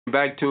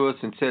back to us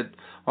and said,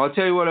 I'll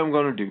tell you what I'm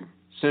going to do.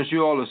 Since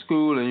you all are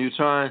school and you're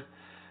trying,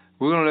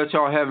 we're going to let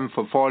y'all have him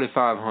for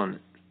 $4,500.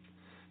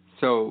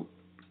 So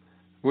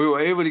we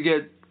were able to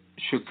get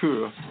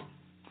Shakur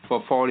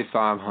for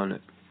 $4,500.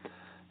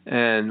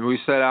 And we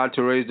set out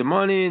to raise the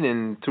money,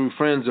 and through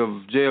friends of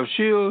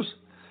J.F.-Shields,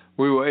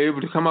 we were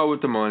able to come up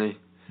with the money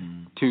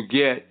to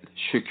get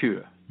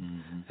Shakur.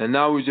 And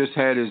now we just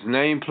had his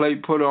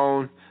nameplate put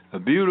on, a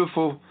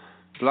beautiful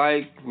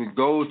black with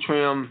gold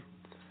trim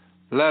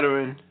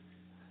lettering.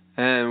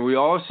 And we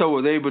also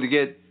was able to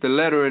get the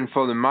lettering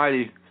for the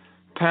Mighty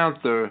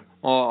Panther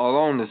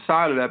along the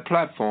side of that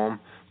platform,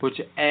 which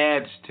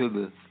adds to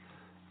the,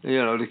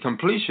 the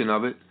completion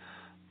of it.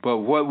 But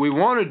what we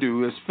want to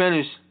do is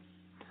finish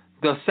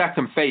the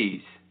second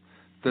phase.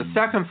 The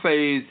second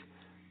phase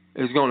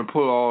is going to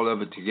pull all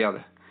of it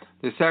together.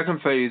 The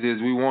second phase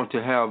is we want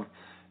to have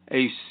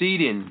a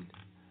seating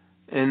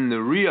in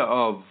the rear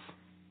of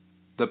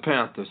the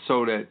Panther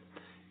so that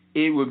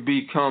it would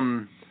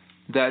become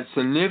that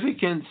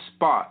significant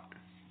spot,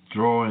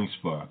 drawing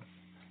spot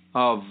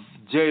of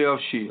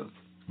J.F.-Shields,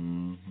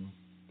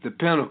 the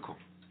pinnacle.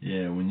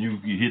 Yeah, when you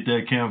hit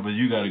that canvas,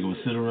 you got to go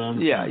sit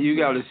around. You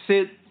got to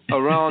sit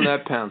around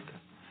that Panther.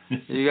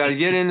 You got to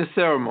get in the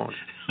ceremony.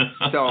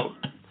 So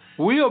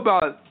we're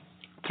about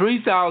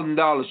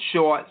 $3,000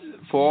 short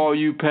for all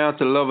you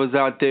Panther lovers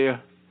out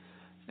there,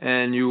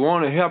 and you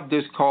want to help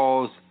this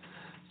cause.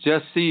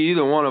 Just see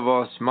either one of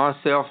us,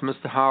 myself,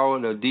 Mr.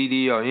 Howard, or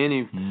Dee or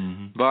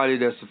anybody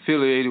that's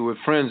affiliated with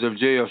Friends of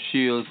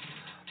J.F.-Shields,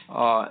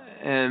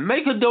 and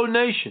make a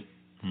donation.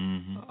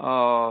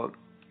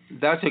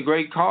 That's a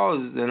great cause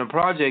and a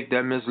project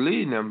that Ms.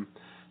 Leadham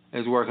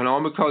is working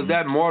on, because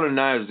that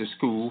modernized the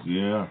school.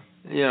 Yeah.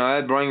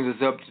 That brings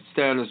us up to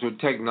standards with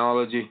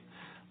technology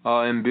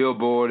and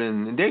billboard,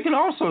 and they can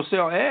also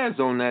sell ads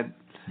on that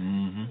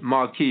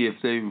marquee if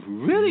they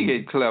really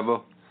get clever.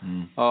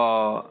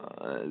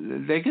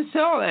 They can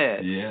sell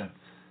ads. Yeah.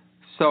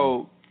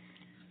 So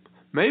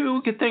maybe we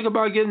could think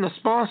about getting a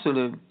sponsor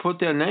to put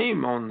their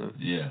name on the.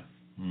 Yeah.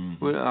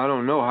 Well, I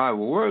don't know how it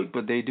will work,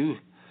 but they do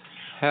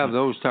have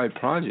those type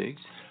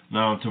projects.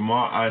 Now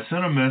tomorrow, I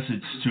sent a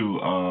message to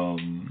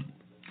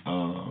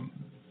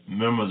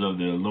members of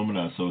the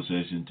Alumni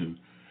Association to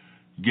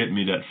get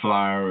me that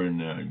flyer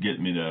and get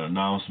me the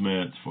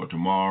announcements for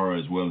tomorrow,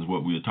 as well as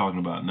what we are talking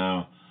about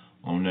now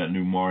on that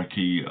new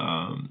marquee,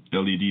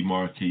 LED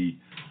marquee,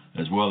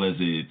 as well as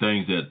the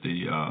things that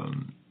the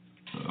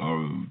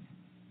our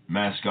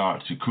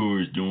mascot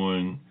Shakur is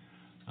doing,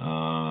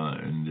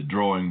 and the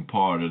drawing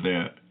part of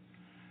that.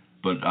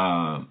 But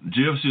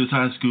J.F.-Shields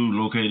High School,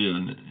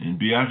 located in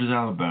Beatrice,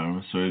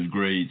 Alabama, serves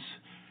grades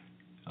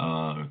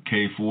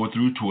K4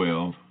 through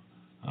 12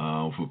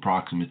 for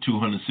approximately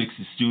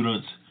 260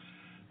 students.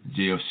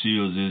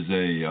 J.F.-Shields is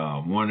a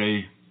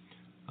 1A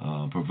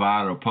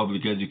provider of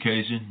public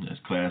education. That's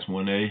Class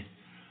 1A.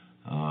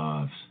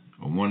 A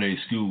 1A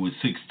school with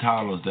 6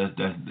 toddlers. That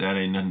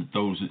ain't nothing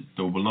to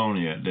throw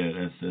baloney at there.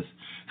 That's that's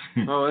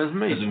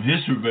major. That's some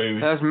history, baby.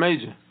 That's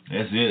major.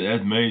 That's it.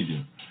 That's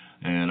major.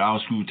 And our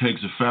school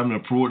takes a family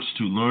approach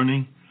to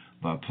learning.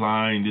 By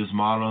applying this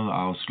model,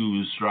 our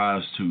school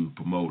strives to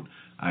promote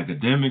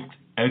academic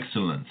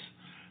excellence.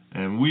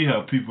 And we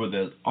have people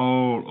that's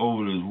all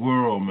over this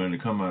world, man, to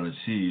come out of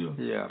Shield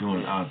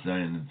doing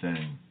outstanding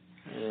things.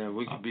 Yeah,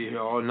 we could be here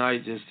all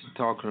night just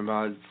talking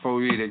about it before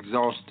we'd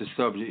exhaust the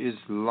subject. It's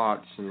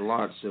lots and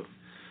lots of.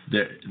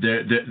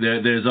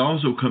 There's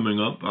also coming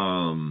up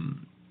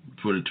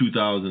for the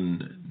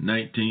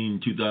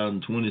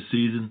 2019-2020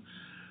 season.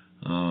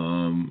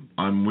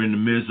 I'm in the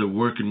midst of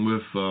working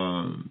with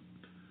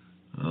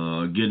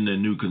getting a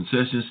new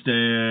concession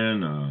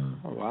stand.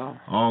 Oh wow!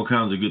 All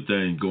kinds of good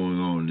things going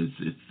on.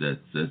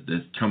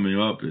 That's coming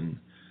up and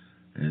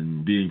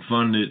being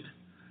funded.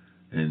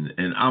 And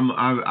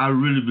I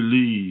really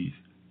believe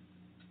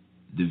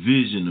the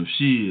vision of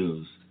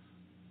Shields,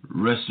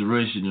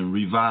 restoration and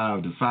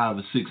revive the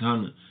 500 or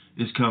 600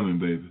 is coming,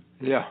 baby.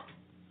 Yeah.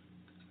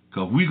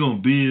 Cause we're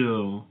gonna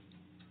build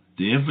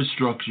the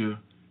infrastructure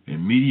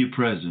and media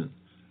presence,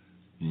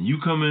 and you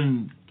come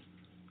in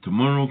to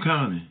Monroe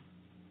County,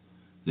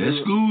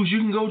 there's schools you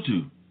can go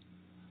to,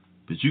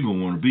 but you're gonna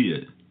want to be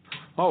at.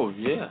 Oh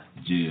yeah.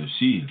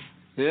 J.F.-Shields.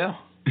 Yeah.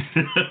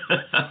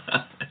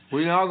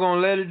 We're not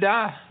gonna let it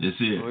die. That's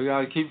it. We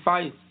gotta keep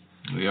fighting.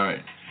 All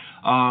right.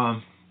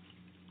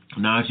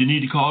 Now, if you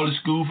need to call the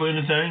school for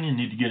anything, you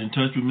need to get in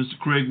touch with Mr.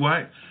 Craig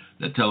White.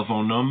 That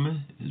telephone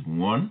number is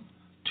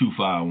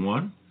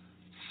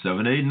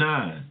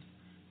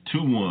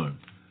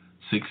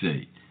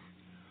 1-251-789-2168.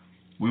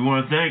 We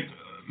want to thank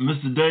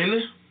Mr.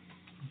 Daly.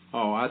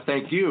 Oh, I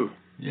thank you.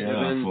 Yeah.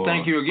 And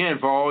thank you again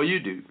for all you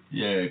do.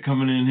 Yeah,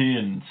 coming in here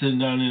and sitting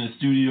down in the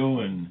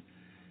studio and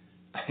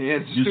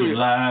do some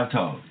live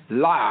talk.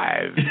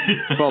 Live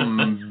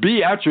from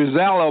Beatrice,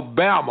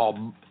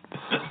 Alabama.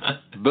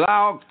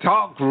 Blog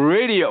Talk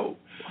Radio.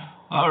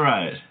 All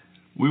right.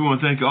 We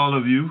want to thank all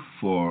of you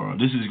for,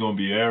 this is going to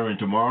be airing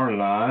tomorrow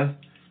live.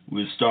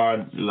 We'll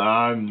start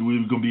live.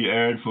 We're going to be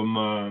aired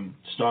from,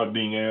 start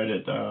being aired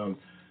at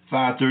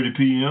 5:30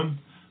 p.m.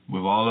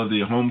 with all of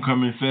the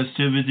homecoming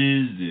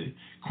festivities, the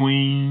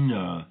Queen.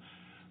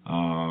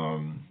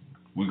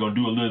 We're going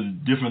to do a little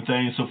different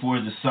things so far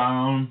as the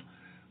sound.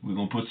 We're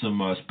going to put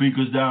some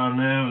speakers down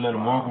there and let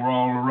them walk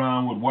all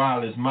around with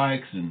wireless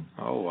mics and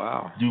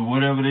do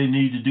whatever they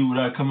need to do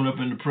without coming up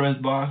in the press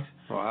box.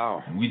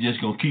 Wow. And we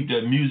just going to keep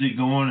that music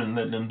going and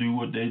let them do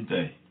what they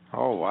think.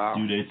 Oh, wow.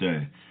 Do their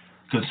thing.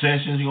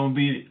 Concessions are going to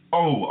be,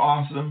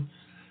 awesome.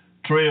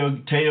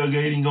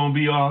 Tailgating going to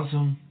be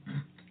awesome.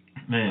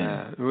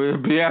 Man. We'll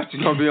be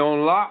actually going to be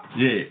on lock.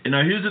 Yeah. And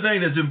now here's the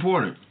thing that's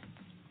important.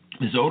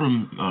 Ms.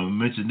 Odom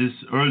mentioned this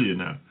earlier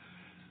now.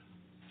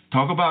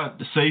 Talk about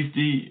the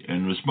safety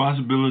and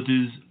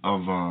responsibilities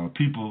of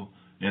people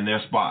in their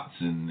spots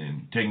and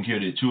taking care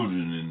of their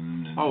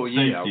children and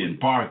safety and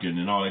parking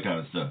and all that kind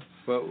of stuff.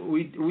 But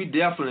we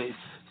definitely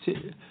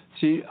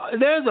see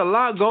there's a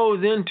lot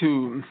goes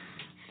into,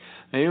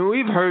 and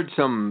we've heard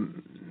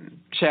some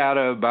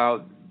chatter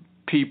about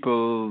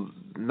people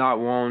not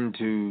wanting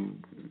to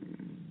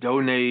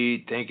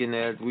donate, thinking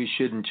that we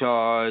shouldn't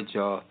charge,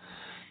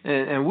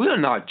 and we're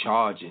not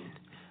charging.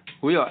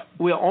 We're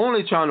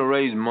only trying to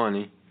raise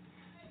money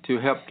to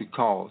help the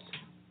cause.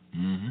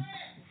 Mm-hmm.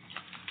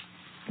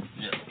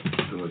 Yeah.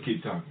 So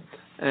keep talking.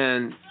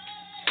 And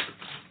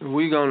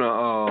we're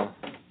gonna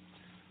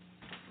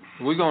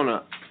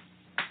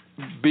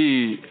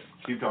be.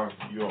 Keep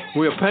talking.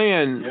 We're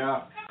paying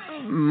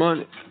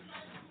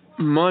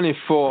money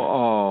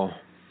for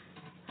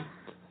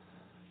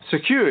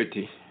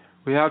security.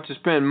 We have to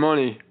spend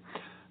money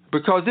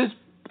because this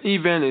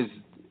event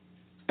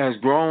has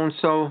grown,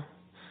 so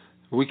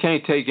we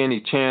can't take any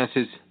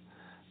chances.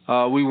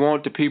 We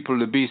want the people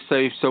to be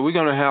safe, so we're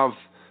going to have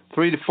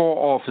 3 to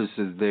 4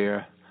 officers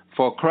there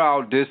for a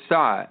crowd this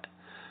side.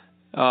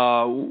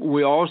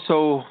 We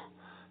also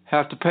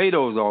have to pay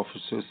those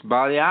officers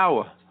by the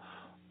hour.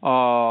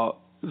 So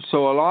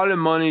a lot of the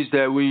monies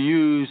that we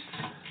use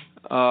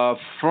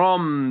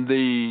from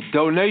the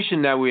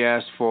donation that we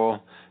asked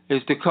for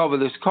is to cover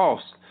this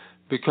cost,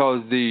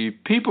 because the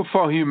People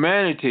for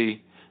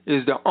Humanity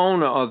is the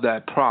owner of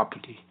that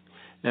property.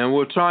 And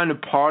we're trying to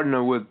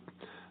partner with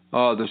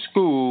the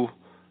school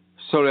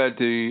so that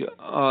the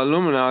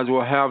alumni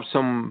will have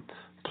some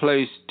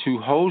place to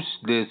host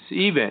this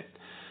event.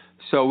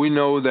 So we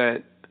know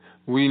that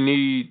we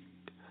need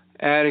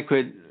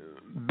adequate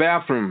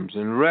bathrooms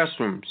and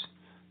restrooms.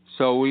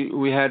 So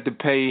we had to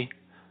pay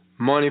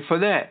money for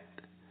that.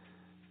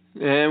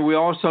 And we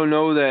also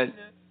know that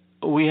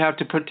we have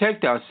to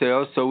protect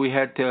ourselves, so we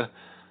had to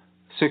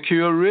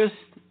secure risk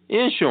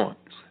insurance.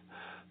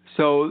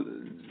 So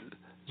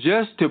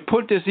just to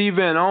put this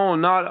event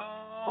on, not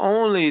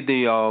only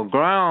the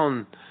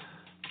ground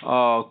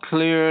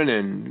clearing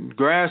and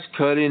grass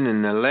cutting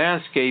and the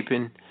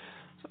landscaping,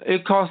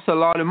 it costs a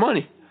lot of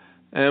money.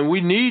 And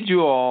we need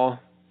you all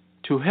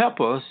to help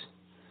us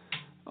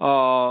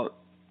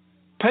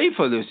pay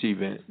for this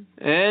event.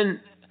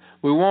 And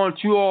we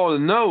want you all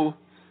to know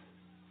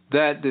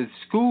that the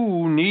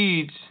school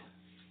needs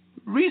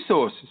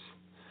resources.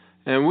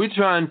 And we're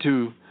trying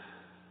to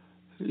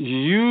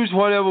use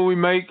whatever we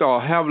make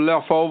or have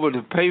left over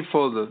to pay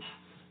for the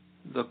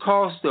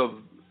cost of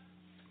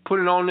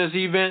putting on this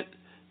event,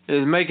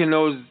 is making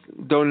those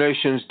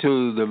donations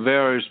to the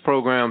various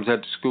programs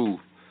at the school.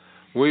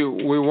 We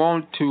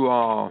want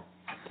to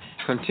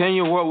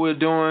continue what we're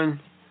doing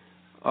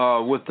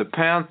with the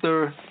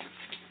Panther.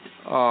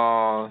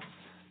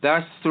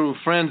 That's through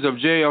Friends of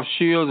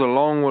J-F-Shields,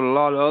 along with a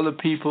lot of other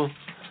people.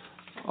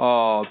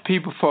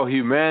 People for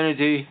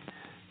Humanity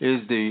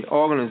is the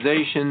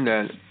organization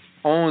that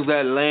owns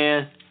that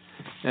land,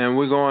 and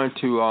we're going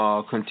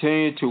to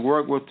continue to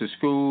work with the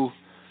school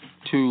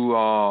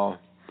to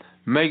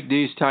make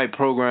these type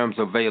programs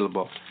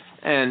available.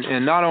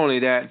 And not only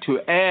that, to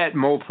add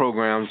more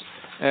programs,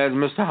 as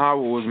Mr.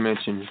 Howard was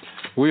mentioning.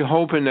 We're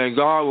hoping that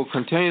God will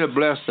continue to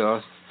bless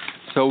us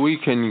so we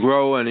can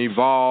grow and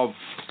evolve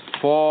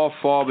far,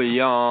 far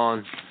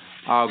beyond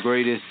our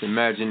greatest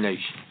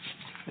imagination.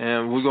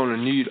 And we're going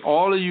to need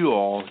all of you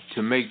all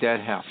to make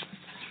that happen.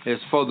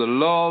 It's for the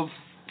love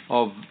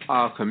of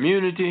our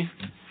community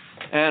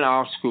and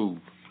our school.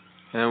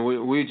 And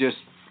we just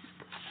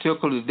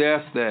tickled to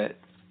death that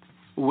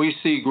we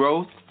see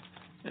growth,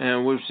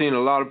 and we've seen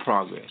a lot of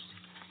progress.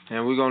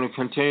 And we're going to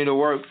continue to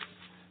work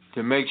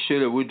to make sure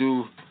that we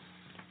do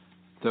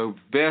the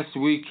best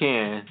we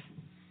can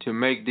to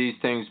make these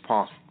things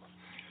possible.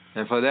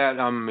 And for that,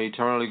 I'm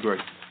eternally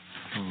grateful.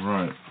 All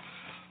right.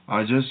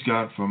 I just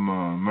got from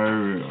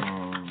Mary,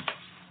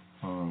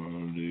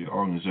 the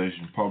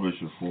organization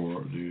publisher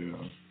for the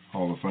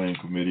Hall of Fame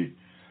committee,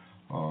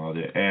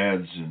 the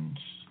ads and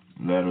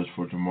letters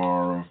for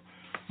tomorrow.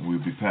 We'll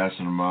be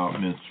passing them out.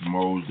 Mr.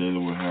 Mosley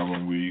will have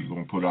them. We're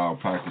going to put our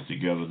packets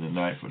together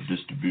tonight for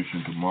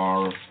distribution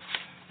tomorrow.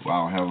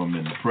 I'll have them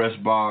in the press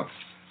box.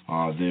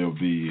 They'll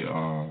be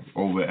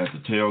over at the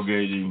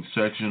tailgating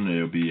section.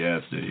 They'll be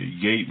at the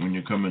gate when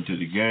you come into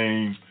the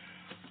game.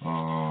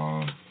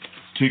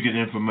 Ticket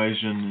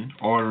information,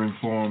 ordering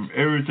form,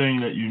 everything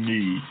that you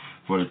need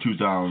for the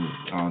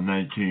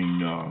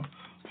 2019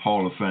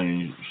 Hall of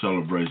Fame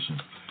celebration.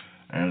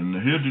 And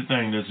here's the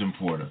thing that's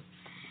important.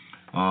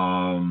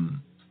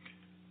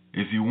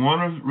 If you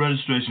want a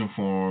registration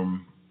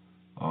form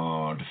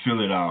to fill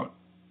it out,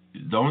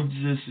 don't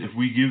just, if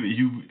we give it,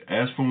 you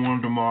ask for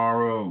one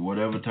tomorrow or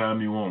whatever time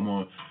you want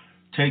one,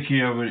 take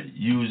care of it,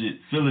 use it,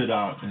 fill it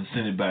out, and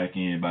send it back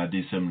in by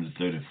December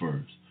the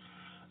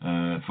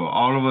 31st. For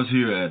all of us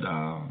here at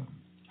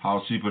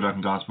House C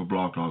Production Gospel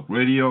Blog Talk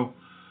Radio,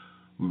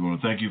 we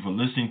want to thank you for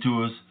listening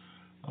to us.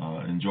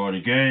 Enjoy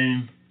the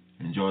game,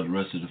 enjoy the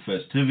rest of the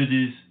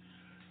festivities,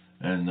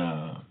 and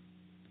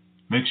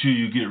make sure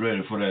you get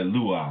ready for that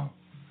luau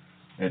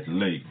at the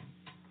lake.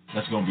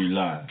 That's going to be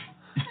live.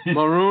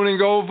 Maroon and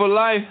gold for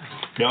life.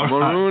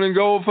 Maroon and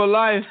gold for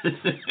life.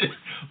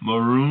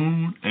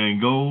 Maroon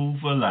and gold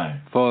for life.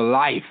 For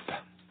life.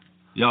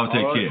 Y'all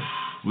take care.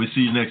 We'll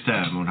see you next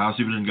time on House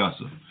C Production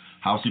Gospel.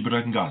 House C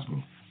Production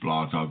Gospel,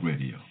 Blog Talk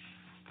Radio.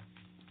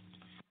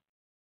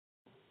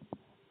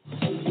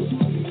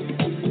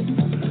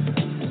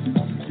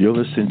 You're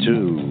listening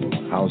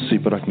to House C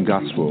Production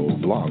Gospel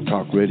Blog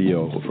Talk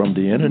Radio from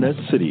the Internet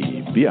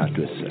City,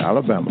 Beatrice,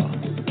 Alabama.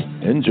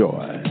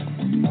 Enjoy.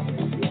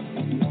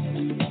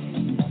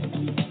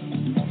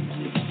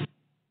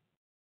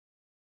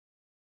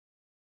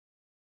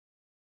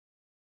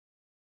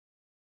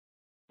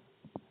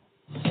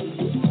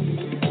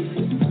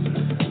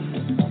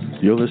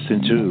 You're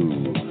listening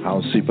to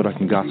House C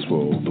Production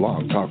Gospel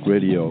Blog Talk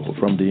Radio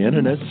from the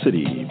Internet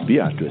City,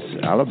 Beatrice,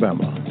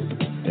 Alabama.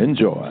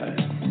 Enjoy.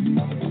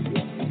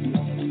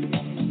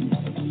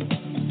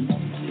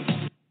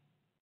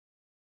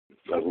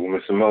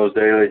 Mr. Mo's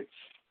Daily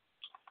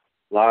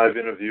live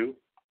interview.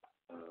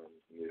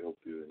 We hope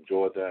you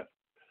enjoyed that.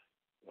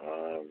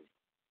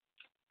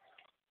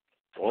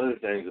 One of the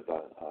things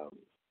about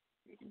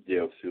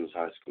j-f-shields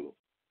High School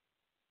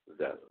is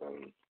that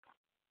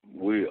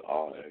we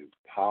are a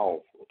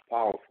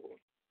powerful,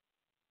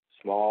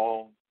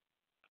 small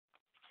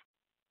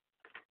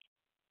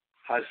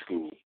high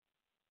school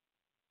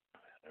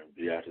in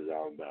Beatrice,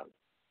 Alabama.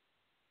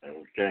 And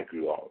we thank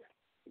you all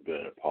for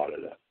being a part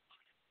of that.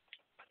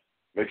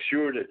 Make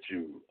sure that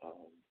you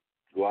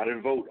go out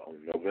and vote on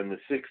November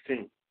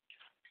 16th.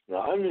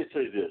 Now, let me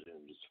say this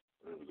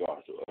in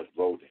regards to us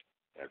voting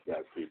as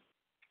black people.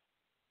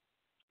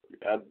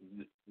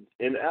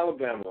 In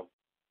Alabama,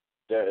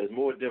 there is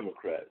more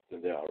Democrats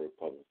than there are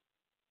Republicans.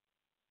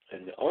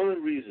 And the only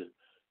reason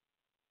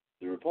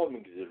the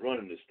Republicans is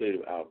running the state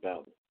of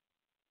Alabama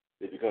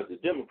is because the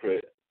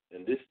Democrats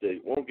in this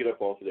state won't get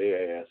up off of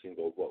their ass and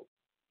go vote.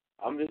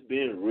 I'm just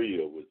being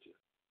real with you.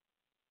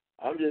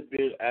 I'm just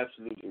being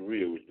absolutely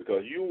real with you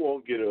because you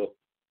won't get up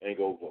and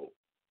go vote.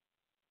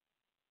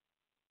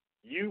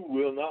 You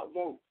will not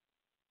vote.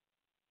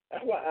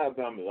 That's why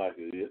Alabama is like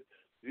it is.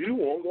 You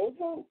won't go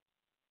vote.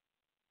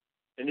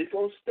 And it's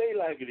going to stay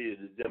like it is,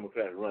 the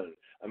Democrats running,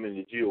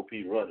 the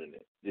GOP running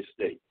it, this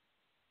state.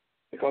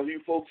 Because you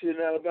folks here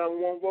in Alabama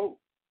won't vote.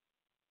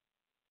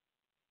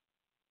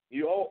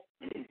 You all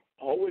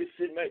always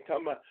sitting back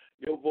talking about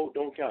your vote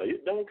don't count.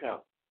 It don't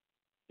count.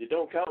 It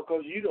don't count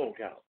because you don't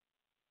count.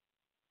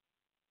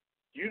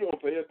 You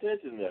don't pay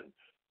attention to nothing.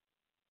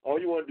 All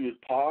you want to do is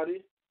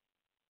party,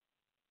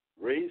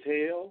 raise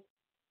hell,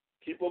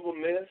 keep up a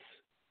mess.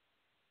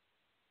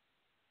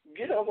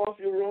 Get up off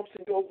your rumps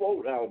and go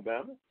vote,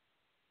 Alabama.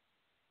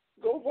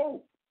 Go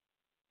vote.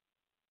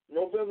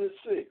 November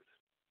 6th.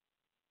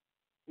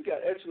 We got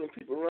excellent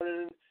people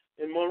running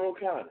in Monroe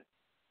County.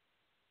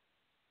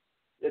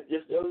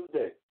 Just the other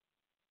day,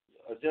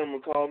 a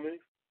gentleman called me,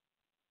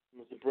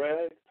 Mr.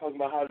 Bragg, talking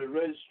about how the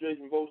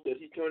registration votes that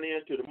he turned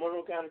in to the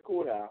Monroe County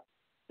Courthouse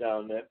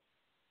down there.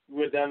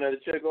 We went down there to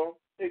check on them.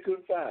 They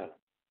couldn't find them.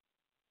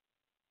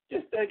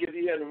 Just think if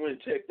he hadn't went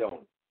and checked on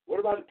them. What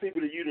about the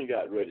people that you done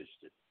got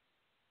registered?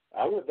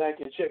 I went back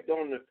and checked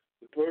on the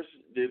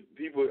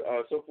people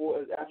so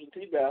forth as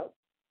absentee ballot.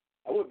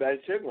 I went back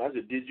and checked them. I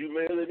said, did you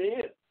mail it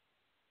in?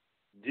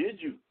 Did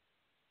you?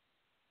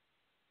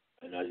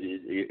 And I said,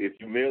 if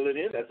you mail it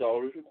in, that's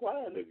all that's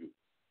required of you.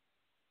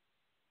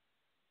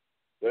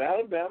 But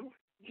Alabama,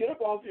 get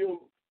up off your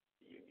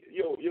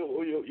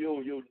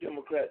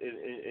Democrat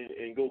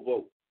and go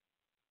vote.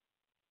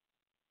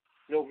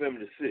 November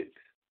the 6th.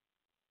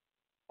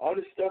 All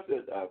this stuff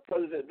that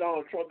President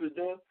Donald Trump is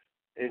doing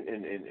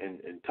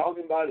and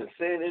talking about and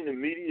saying in the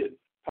media,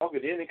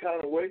 talking any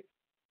kind of way,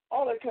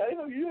 all that kind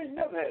of, you ain't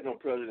never had no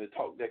president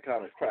talk that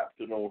kind of crap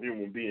to no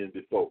human being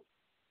before.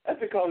 That's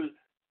because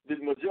the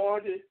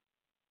majority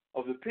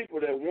of the people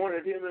that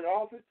wanted him in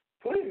office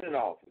put him in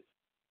office.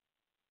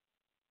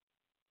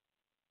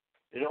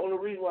 And the only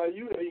reason why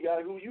you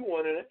got who you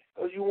want in it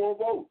because you won't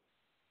vote.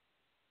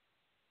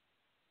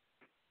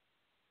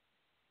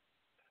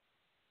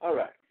 All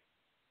right.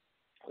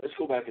 Let's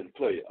go back and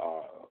play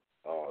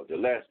the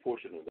last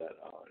portion of that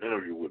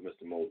interview with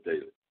Mr. Mo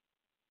Daly.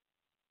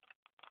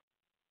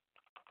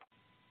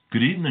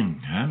 Good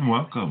evening and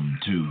welcome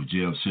to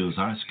j-f-shields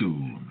High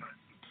School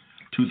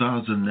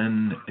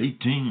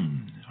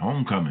 2018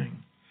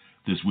 homecoming.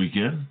 This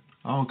weekend,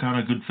 all kind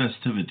of good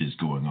festivities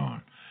going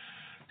on.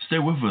 Stay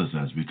with us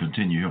as we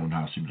continue here on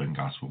How Super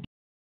Gospel.